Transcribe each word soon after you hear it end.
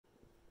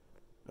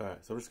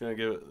Alright, so I'm just going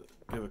to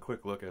give a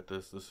quick look at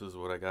this. This is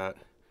what I got.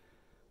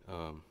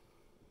 So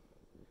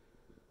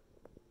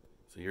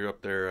you're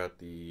up there at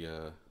the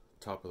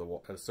top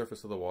of the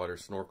surface of the water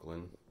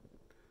snorkeling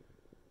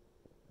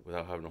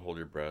without having to hold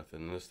your breath,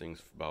 and this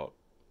thing's about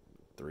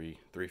three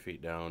feet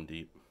down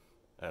deep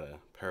at a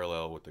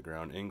parallel with the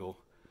ground angle.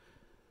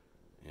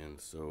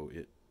 And so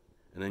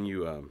and then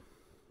you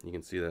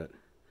can see that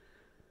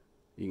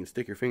you can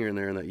stick your finger in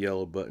there and that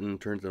yellow button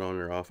turns it on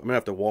or off. I'm gonna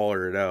have to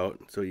waller it out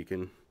so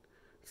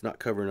it's not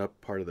covering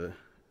up part of the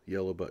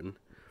yellow button.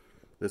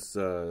 This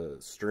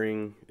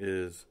string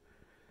is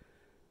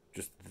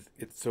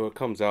so it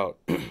comes out.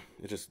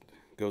 It just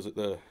goes,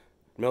 the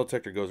metal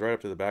detector goes right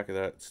up to the back of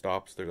that,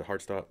 stops. There's a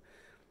hard stop,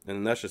 and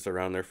then that's just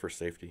around there for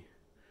safety.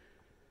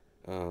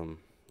 And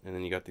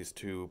then you got these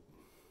two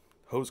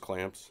hose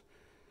clamps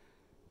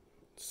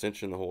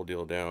cinching the whole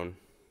deal down,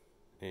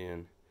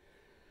 and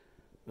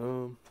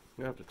I'm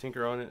gonna have to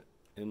tinker on it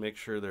and make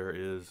sure there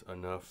is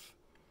enough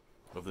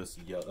of this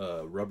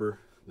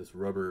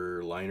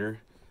rubber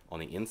liner on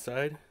the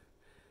inside,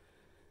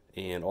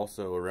 and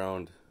also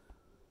around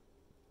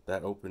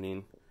that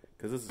opening,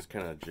 because this is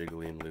kind of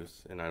jiggly and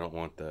loose, and I don't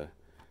want the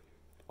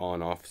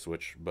on-off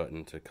switch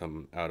button to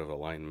come out of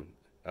alignment.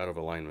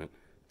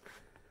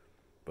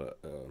 But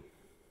and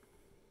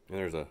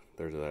there's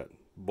that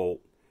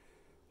bolt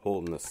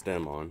holding the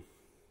stem on.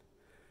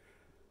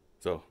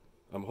 So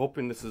I'm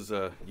hoping this is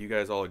you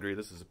guys all agree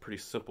this is a pretty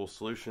simple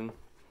solution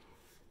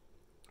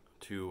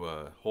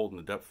to holding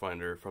the depth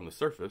finder from the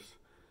surface,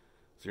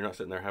 so you're not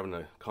sitting there having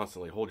to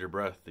constantly hold your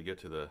breath to get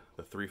to the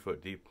 3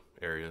 foot deep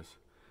areas.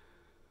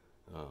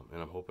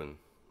 And I'm hoping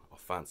I'll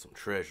find some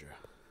treasure.